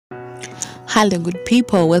Hello good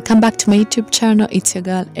people, welcome back to my YouTube channel. It's your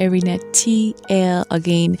girl Erina TL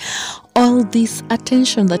again. All this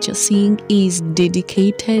attention that you're seeing is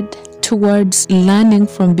dedicated towards learning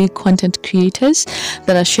from big content creators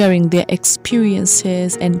that are sharing their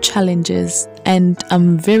experiences and challenges, and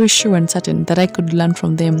I'm very sure and certain that I could learn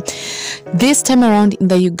from them. This time around in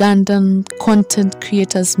the Ugandan Content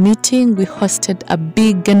Creators meeting, we hosted a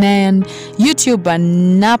big Ghanaian YouTuber,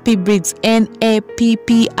 Nappie Briggs, Nappie,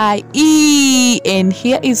 and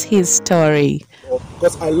here is his story.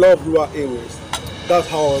 Because I love rural areas. That's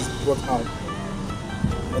how I was brought out.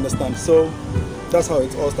 Understand? So that's how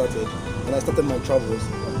it all started, and I started my travels.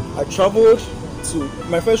 I traveled to,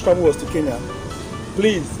 my first travel was to Kenya.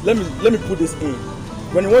 Please, let me put this in.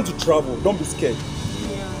 When you want to travel, don't be scared.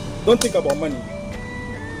 Don't think about money.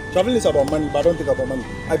 Traveling is about money, but don't think about money.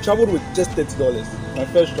 I traveled with just $30, my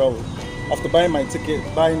first travel. After buying my ticket,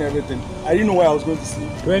 buying everything, I didn't know where I was going to sleep.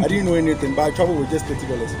 I didn't know anything, but I traveled with just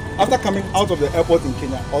 $30. After coming out of the airport in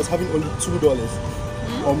Kenya, I was having only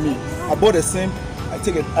 $2 on me. I bought a SIM, I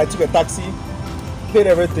took a taxi, paid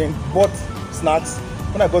everything, bought snacks.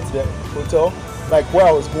 When I got to the hotel, like where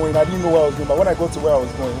I was going, I didn't know where I was going, but when I got to where I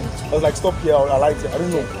was going, I was like, stop here, I like it. I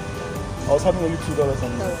didn't know. I was having only $2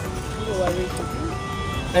 on me.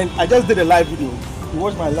 And I just did a live video. You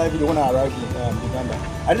watched my live video when I arrived in Uganda.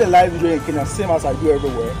 I did a live video in Kenya, same as I do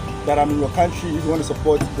everywhere, that I'm in your country, if you want to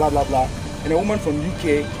support, blah, blah, blah. And a woman from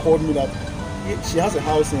UK called me that she has a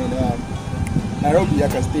house in Nairobi, I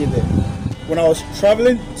can stay there. When I was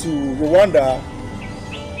traveling to Rwanda,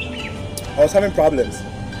 I was having problems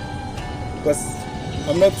because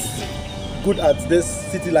I'm not good at this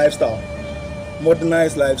city lifestyle,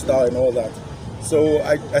 modernized lifestyle and all that. So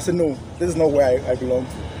I said, no, this is not where I belong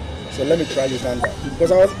to. So let me try Uganda,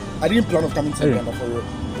 because I didn't plan on coming to Uganda for real.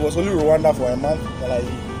 It was only Rwanda for a month,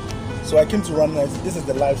 so I came to Rwanda. This is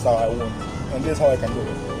the lifestyle I want, and this is how I can do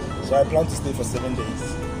it. So I plan to stay for 7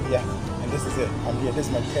 days. Yeah, and this is it. I'm here. This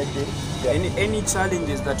is my 3rd day. Yeah. Any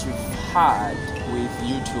challenges that you've had with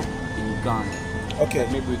YouTube in Ghana? Okay.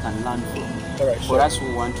 That maybe we can learn from. All right. For us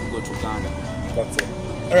who want to go to Ghana. That's it.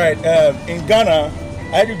 All right. In Ghana,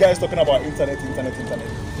 I heard you guys talking about internet. In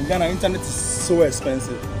Ghana, internet is so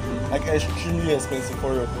expensive. Like extremely expensive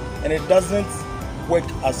for you, and it doesn't work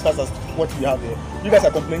as fast as what we have here. You guys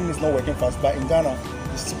are complaining it's not working fast, but in Ghana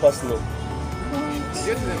it's super slow.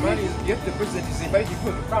 Get the money, get the president is inviting you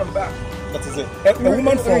to come back. That is it. A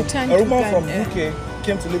woman from UK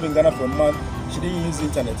came to live in Ghana for a month. She didn't use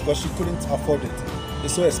internet because she couldn't afford it.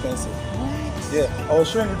 It's so expensive. What? Yeah, I was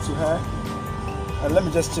showing it to her, and let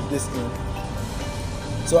me just chip this in.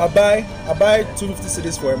 So I buy 250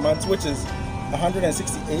 cedis for a month, which is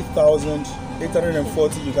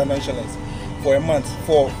 168,840 Ugandan shillings for a month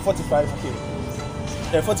for 45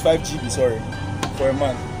 GB, sorry, for a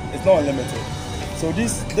month. It's not unlimited. So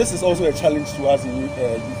this is also a challenge to us in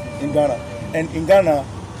Ghana. And in Ghana,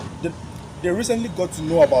 they recently got to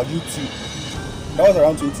know about YouTube. That was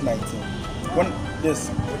around 2019.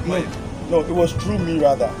 It was through me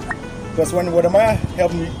rather. Because when Wodamaya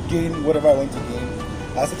helped me gain whatever I want to gain,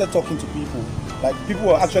 I started talking to people. Like people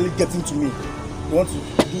were actually getting to me. They want to do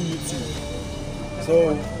YouTube.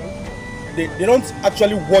 So they don't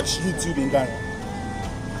actually watch YouTube in Ghana.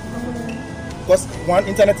 Because one,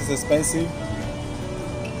 internet is expensive.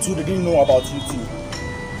 Two, they didn't know about YouTube.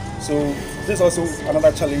 So this is also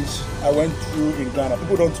another challenge I went through in Ghana.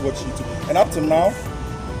 People don't watch YouTube. And up to now,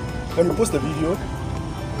 when you post a video,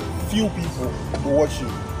 few people will watch you.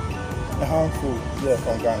 A handful, yeah,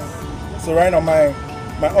 from Ghana. So right now my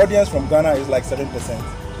audience from Ghana is like 7%.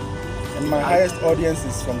 And my highest audience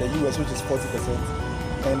is from the US, which is 40%,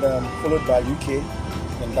 and followed by UK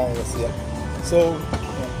and downwards here. So,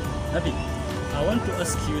 Nappie, I want to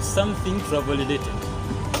ask you something travel related.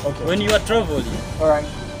 Okay. When you are traveling, all right,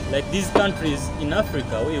 like these countries in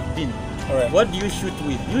Africa where you've been, all right, what do you shoot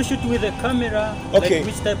with? Do you shoot with a camera? Okay. Like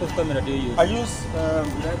which type of camera do you use? I use.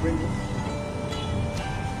 Did I bring it?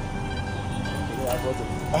 Yeah, I got it.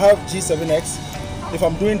 I have G7X. If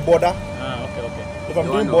I'm doing border. Okay. If I'm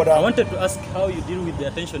doing border, I wanted to ask how you deal with the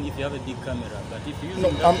attention if you have a big camera, but if you use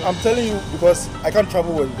I'm telling you because I can't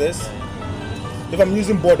travel with this. If I'm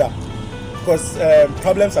using border, because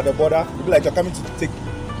problems at the border, you'll be like you're coming to take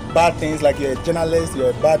bad things, like you're a journalist,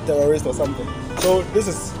 you're a bad terrorist or something. So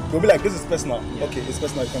they'll be like, this is personal. Yeah. Okay, it's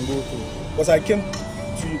personal, you can go through. Because I came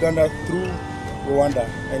to Uganda through Rwanda,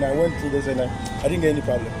 and I went through this, and I didn't get any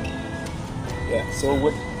problem. Yeah. So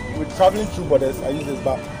with traveling through borders, I use this,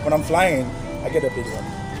 but when I'm flying, I get a big one.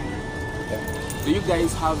 Yeah. Do you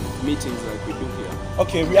guys have meetings like we do here?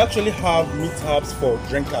 Okay, we actually have meetups for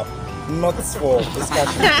Drink Up. not for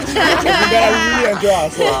discussion. In Ghana, we really enjoy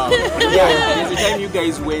ourselves. There's a time you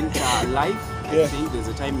guys went live. Yeah. I think there's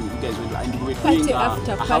a time you guys went live and you were doing a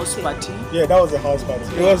house party. Yeah, that was a house party.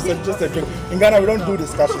 It was just a joke. In Ghana, we don't do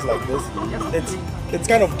discussions like this. It's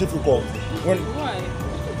kind of difficult. Why?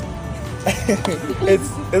 it's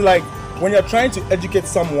like when you're trying to educate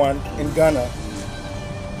someone in Ghana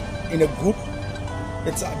in a group,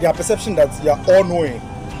 it's their perception that you're all knowing.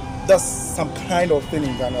 That's some kind of thing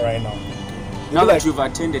in Ghana right now. Now that you've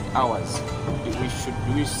attended ours, do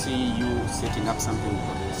we see you setting up something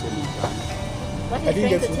for the same in Ghana? What he's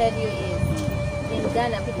trying to tell you is, in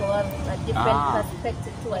Ghana, people have a different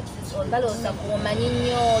perspective towards this. But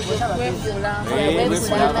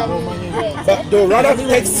they'll rather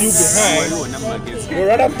text you behind. They'll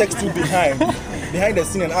rather text you behind the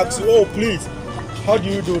scene and ask you, oh please, how do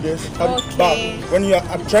you do this? But when you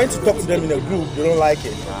are trying to talk to them in a group, they don't like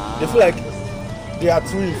it. They feel like they are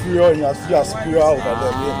too inferior and you are superior over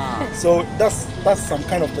them. Yeah. So that's some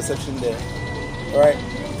kind of perception there. Alright?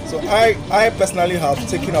 So I personally have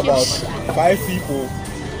taken about 5 people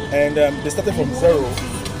and they started from 0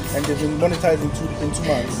 and they've been monetized in 2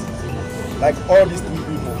 months. Like all these 3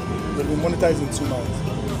 people, they've been monetized in 2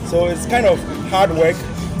 months. So it's kind of hard work,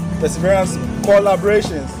 perseverance,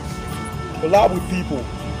 collaborations, collab with people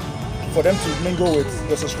for them to mingle with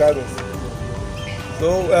the subscribers. So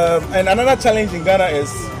and another challenge in Ghana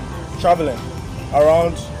is traveling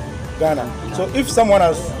around Ghana. So if someone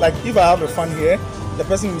has, like if I have a fan here, the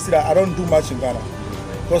person will see that I don't do much in Ghana.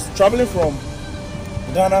 Because traveling from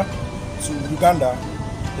Ghana to Uganda,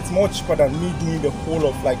 it's more cheaper than me doing the whole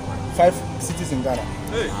of like 5 cities in Ghana.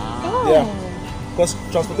 Yeah. Because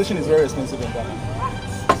transportation is very expensive in Ghana.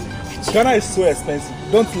 Ghana is so expensive.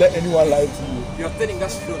 Don't let anyone lie to you. You're telling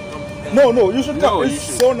us you don't come. No, you should come.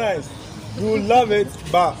 It's so nice. You will love it,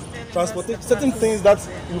 but transportation, certain things that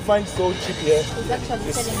you find so cheap here. He's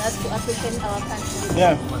actually telling us to African our country.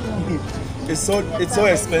 Yeah. It's so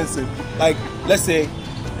expensive. Like let's say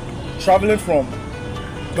traveling from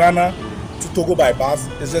Ghana to Togo by bus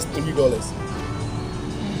is just $3.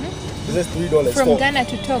 It's just $3. From Ghana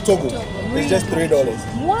to Togo. It's just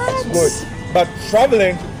 $3. What? Good. But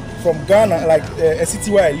traveling from Ghana, like a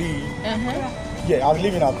city where I live, yeah, I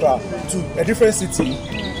live in Accra, to a different city,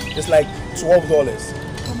 it's like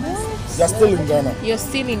 $12. You're still in Ghana. You're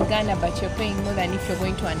still in Ghana, but you're paying more than if you're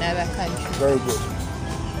going to another country. Very good.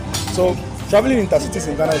 So traveling intercities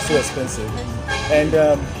in Ghana is so expensive, and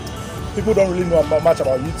people don't really know much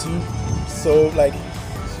about YouTube. So like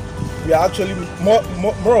we are actually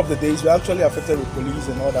more of the days we're actually affected with police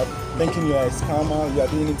and all that, thinking you are a scammer, you are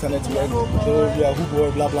doing internet work, so you are who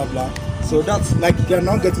boy, blah blah blah. So that's like they are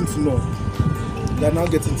now getting to know. They are now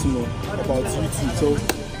getting to know about YouTube. So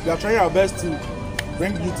we are trying our best to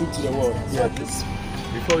bring YouTube to the world. Yeah.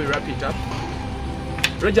 Before we wrap it up,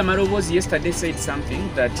 Roger Marovos yesterday said something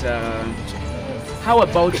that how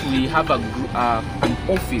about we have an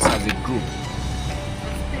office as a group,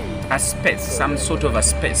 a space, some sort of a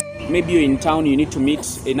space. Maybe you're in town, you need to meet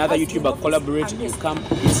another YouTuber, collaborate, you come,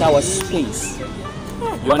 it's our space.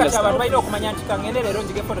 You understand?